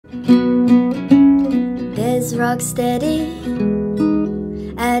is ROCKSTEADY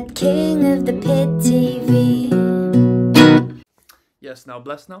at King of the Pit TV. Yes, now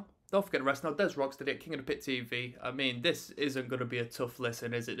bless now. Don't forget the rest now. There's ROCKSTEADY at King of the Pit TV. I mean, this isn't going to be a tough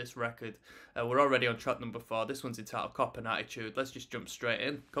listen, is it, this record? We're already on track number 4. This one's entitled Cop and Attitude. Let's just jump straight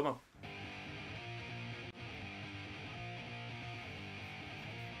in. Come on.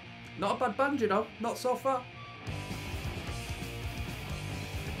 Not a bad band, you know. Not so far.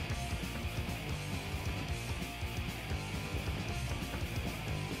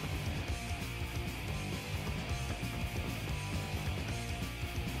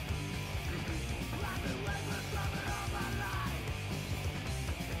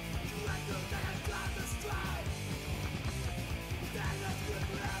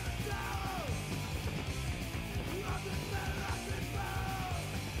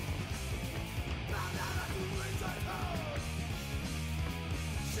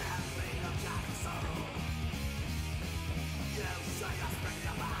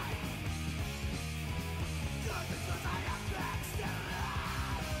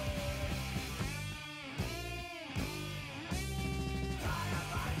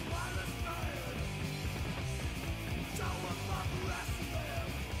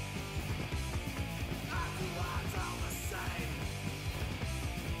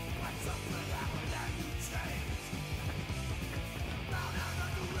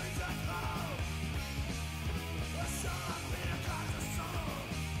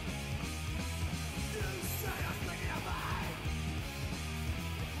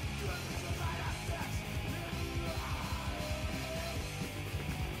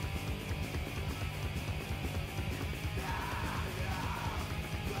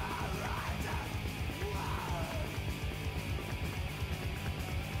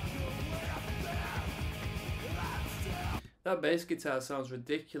 That bass guitar sounds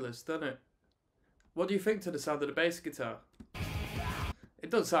ridiculous, doesn't it? What do you think to the sound of the bass guitar? It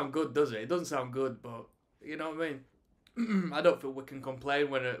doesn't sound good, does it? It doesn't sound good, but you know what I mean? I don't think we can complain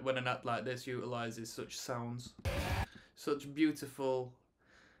when an act like this utilises such sounds. Such beautiful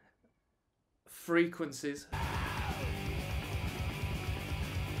frequencies.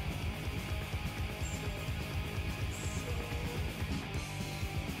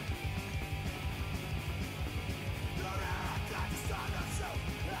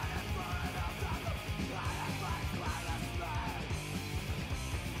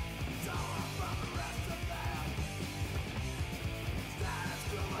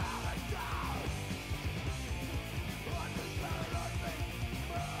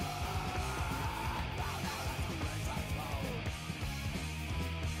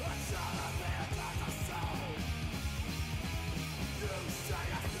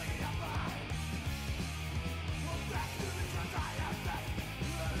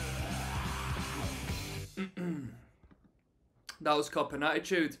 That was Cop and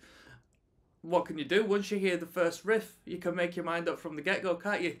Attitude. What can you do? Once you hear the first riff, you can make your mind up from the get-go,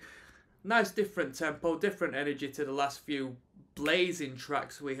 can't you? Nice different tempo, different energy to the last few blazing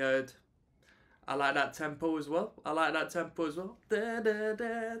tracks we heard. I like that tempo as well. Da, da,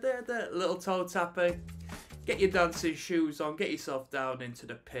 da, da, da. Little toe tapping. Get your dancing shoes on. Get yourself down into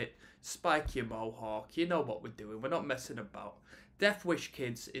the pit. Spike your mohawk. You know what we're doing. We're not messing about. Death Wish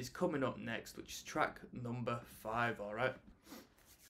Kids is coming up next, which is track number 5, alright?